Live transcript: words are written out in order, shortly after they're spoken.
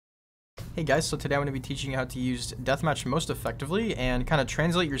Hey guys, so today I'm going to be teaching you how to use deathmatch most effectively and kind of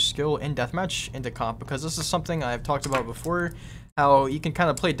translate your skill in deathmatch into comp, because this is something I've talked about before, how you can kind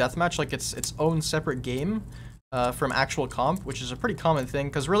of play deathmatch like it's its own separate game from actual comp, which is a pretty common thing,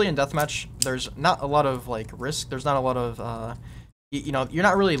 because really in deathmatch there's not a lot of like risk, there's not a lot of you know, you're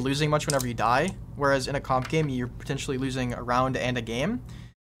not really losing much whenever you die, whereas in a comp game you're potentially losing a round and a game.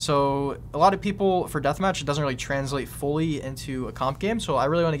 So a lot of people, for deathmatch, it doesn't really translate fully into a comp game. So I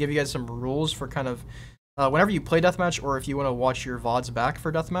really want to give you guys some rules for kind of whenever you play deathmatch, or if you want to watch your VODs back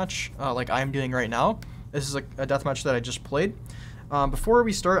for deathmatch, like I'm doing right now. This is a deathmatch that I just played. Before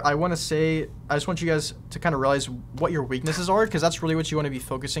we start, I want to say, I just want you guys to kind of realize what your weaknesses are, because that's really what you want to be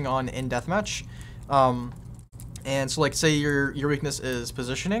focusing on in deathmatch. And so like say your weakness is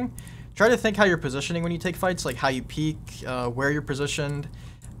positioning. Try to think how you're positioning when you take fights, like how you peek, where you're positioned.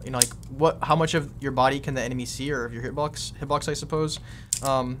 You know, like how much of your body can the enemy see, or of your hitbox, I suppose.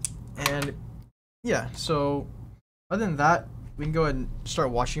 And yeah, so other than that, we can go ahead and start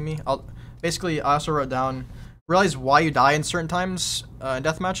watching me. I also wrote down, realize why you die in certain times in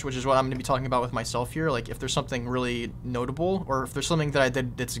deathmatch, which is what I'm going to be talking about with myself here. Like if there's something really notable, or if there's something that I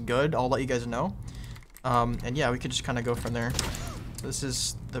did that's good, I'll let you guys know. And yeah, we could just kind of go from there. This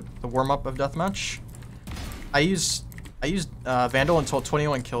is the warm-up of deathmatch. I used Vandal until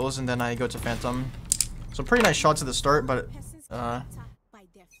 21 kills, and then I go to Phantom. So pretty nice shots at the start, but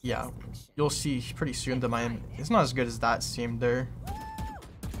yeah, you'll see pretty soon that it's not as good as that seemed there.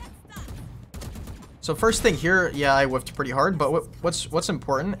 So first thing here, yeah, I whiffed pretty hard, but what's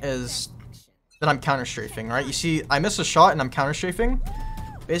important is that I'm counter strafing, right? You see, I miss a shot and I'm counter strafing.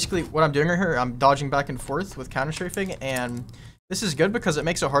 Basically, what I'm doing right here, I'm dodging back and forth with counter strafing, and this is good because it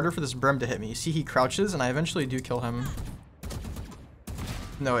makes it harder for this Brim to hit me. You see, he crouches, and I eventually do kill him.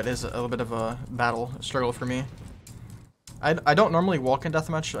 No, it is a little bit of a struggle for me. I don't normally walk in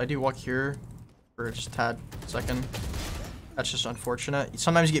deathmatch. I do walk here for just a tad second. That's just unfortunate.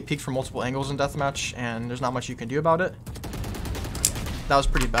 Sometimes you get peeked from multiple angles in deathmatch, and there's not much you can do about it. That was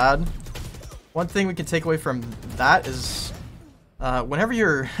pretty bad. One thing we can take away from that is whenever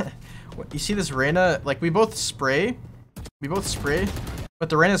you see this Reyna, like we both spray, but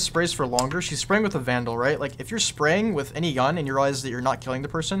the Reyna sprays for longer. She's spraying with a Vandal, right? Like if you're spraying with any gun and you realize that you're not killing the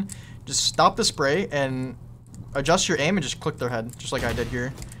person, just stop the spray and adjust your aim and just click their head, just like I did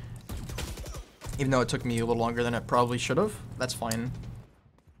here. Even though it took me a little longer than it probably should have. That's fine.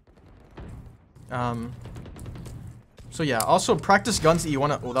 So yeah, also practice guns that you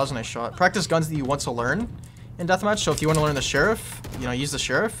want to, oh, that was a nice shot. Practice guns that you want to learn in deathmatch. So if you want to learn the Sheriff, you know, use the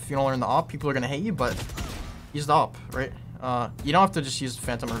Sheriff. If you want to learn the Op, people are going to hate you, but use the Op, right? You don't have to just use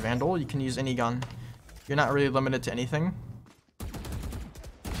Phantom or Vandal. You can use any gun. You're not really limited to anything.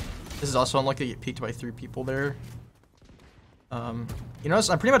 This is also unlucky to get peeked by 3 people there. You notice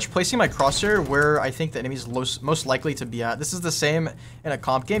I'm pretty much placing my crosshair where I think the enemy's most likely to be at. This is the same in a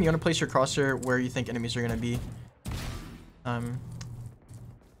comp game. You want to place your crosshair where you think enemies are going to be.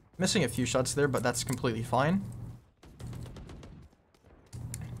 Missing a few shots there, but that's completely fine.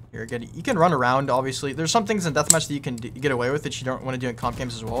 You're good. You can run around, obviously. There's some things in deathmatch that you can get away with that you don't want to do in comp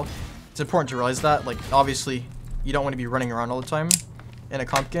games as well. It's important to realize that. Like, obviously, you don't want to be running around all the time in a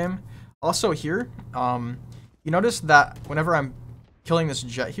comp game. Also here, you notice that whenever I'm killing this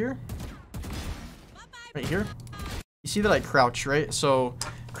Jett here, right here, you see that I crouch, right? So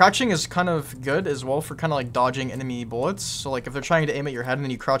crouching is kind of good as well for kind of like dodging enemy bullets. So like if they're trying to aim at your head and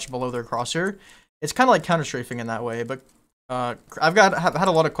then you crouch below their crosshair, it's kind of like counter strafing in that way. But I've had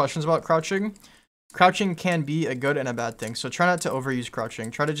a lot of questions about crouching. Crouching can be a good and a bad thing, so try not to overuse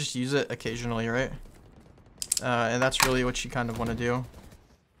crouching. Try to just use it occasionally, right? And that's really what you kind of want to do.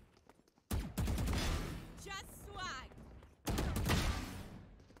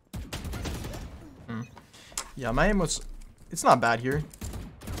 Yeah, my aim was... It's not bad here.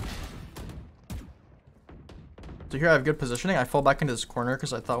 So here I have good positioning. I fall back into this corner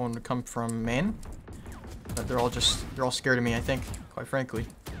because I thought one would come from main. But they're all scared of me, I think, quite frankly.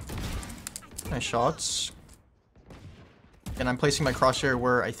 Nice shots. And I'm placing my crosshair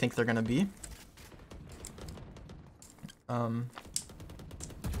where I think they're gonna be. Yeah,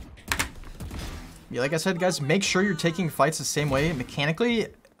 like I said, guys, make sure you're taking fights the same way mechanically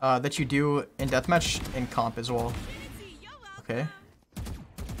that you do in deathmatch and comp as well. Okay.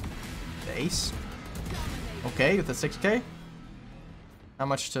 The ace. Okay, with the 6K. Not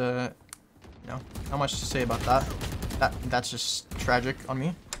much to... No, not much to say about that. That's just tragic on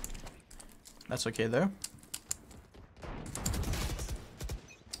me. That's okay though.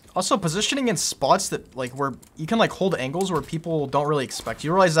 Also, positioning in spots that like where you can like hold angles where people don't really expect.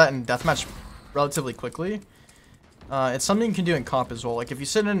 You realize that in deathmatch relatively quickly. It's something you can do in comp as well. Like if you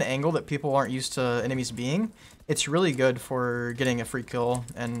sit in an angle that people aren't used to enemies being, it's really good for getting a free kill,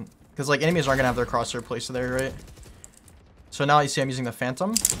 and because like enemies aren't gonna have their crosshair placed there, right? So now you see I'm using the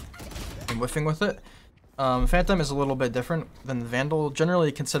Phantom and whiffing with it. Phantom is a little bit different than the Vandal,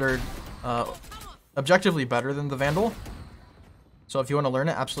 generally considered objectively better than the Vandal. So if you want to learn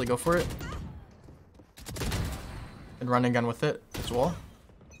it, absolutely go for it. And run and gun with it as well.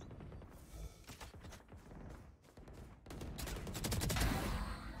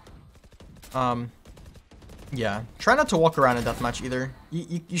 Yeah, try not to walk around in deathmatch either.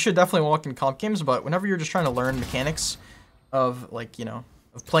 You should definitely walk in comp games, but whenever you're just trying to learn mechanics of, like, you know,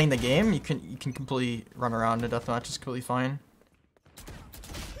 of playing the game, you can completely run around in deathmatch. It's completely fine.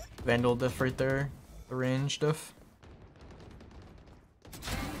 Vandal diff right there, the range diff.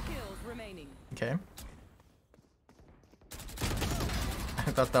 Okay.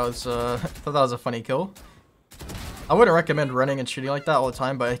 I thought that was a funny kill. I wouldn't recommend running and shooting like that all the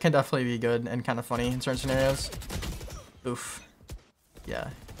time, but it can definitely be good and kind of funny in certain scenarios. Oof. Yeah.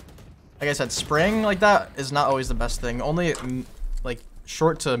 Like I said, spraying like that is not always the best thing. Only like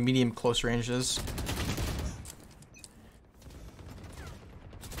short to medium close ranges.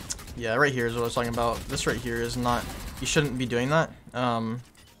 Yeah, right here is what I was talking about. This right here is not. You shouldn't be doing that.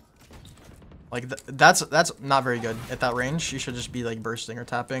 Like that's not very good at that range. You should just be like bursting or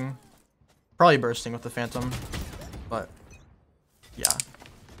tapping. Probably bursting with the Phantom. But yeah.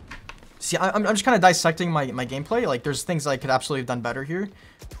 See, I'm just kind of dissecting my gameplay. Like there's things I could absolutely have done better here.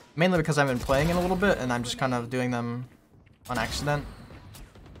 Mainly because I've been playing in a little bit and I'm just kind of doing them on accident.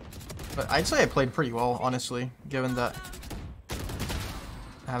 But I'd say I played pretty well, honestly, given that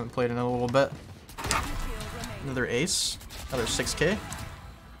I haven't played in a little bit. Another ace. Another 6k.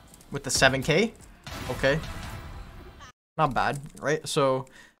 With the 7k. Okay. Not bad, right? So,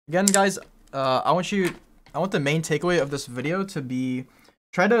 again, guys, I want the main takeaway of this video to be,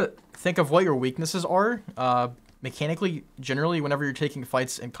 try to think of what your weaknesses are, mechanically, generally, whenever you're taking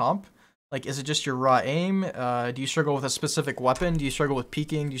fights in comp. Like, is it just your raw aim? Do you struggle with a specific weapon? Do you struggle with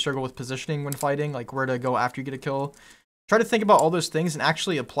peeking? Do you struggle with positioning when fighting? Like, where to go after you get a kill? Try to think about all those things and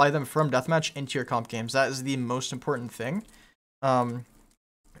actually apply them from deathmatch into your comp games. That is the most important thing. And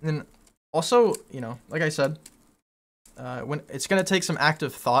then also, you know, like I said, when it's going to take some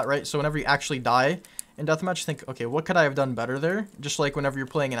active thought, right? So whenever you actually die in deathmatch, think, okay, what could I have done better there? Just like whenever you're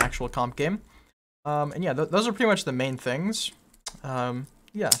playing an actual comp game. And yeah, those are pretty much the main things.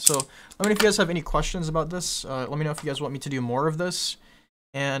 Yeah, so let me know if you guys have any questions about this. Let me know if you guys want me to do more of this.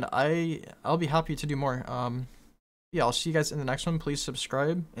 And I'll be happy to do more. Yeah, I'll see you guys in the next one. Please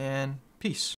subscribe and peace.